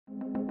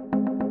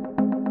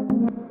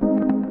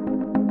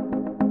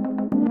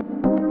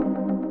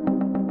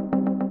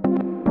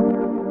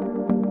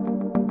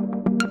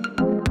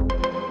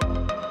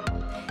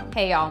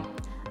Hey y'all,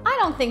 I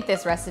don't think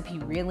this recipe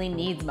really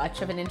needs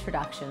much of an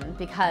introduction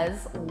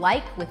because,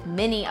 like with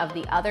many of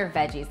the other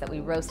veggies that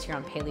we roast here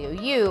on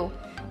Paleo U,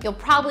 you'll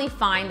probably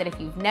find that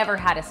if you've never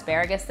had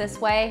asparagus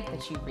this way,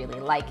 that you really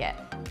like it.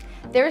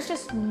 There's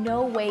just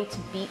no way to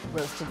beat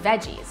roasted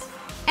veggies,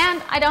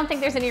 and I don't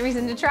think there's any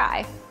reason to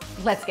try.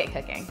 Let's get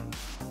cooking.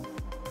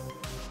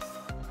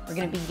 We're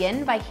gonna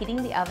begin by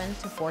heating the oven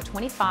to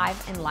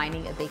 425 and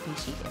lining a baking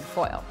sheet in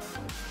foil.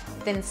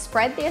 Then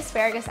spread the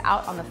asparagus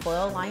out on the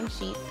foil-lined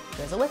sheet,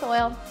 drizzle with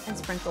oil, and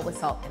sprinkle with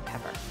salt and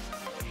pepper.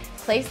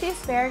 Place the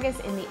asparagus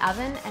in the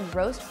oven and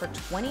roast for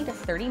 20 to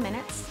 30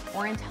 minutes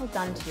or until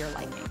done to your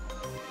liking.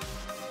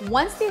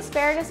 Once the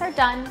asparagus are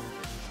done,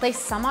 place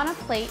some on a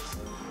plate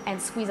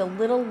and squeeze a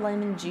little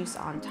lemon juice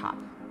on top.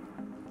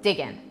 Dig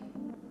in.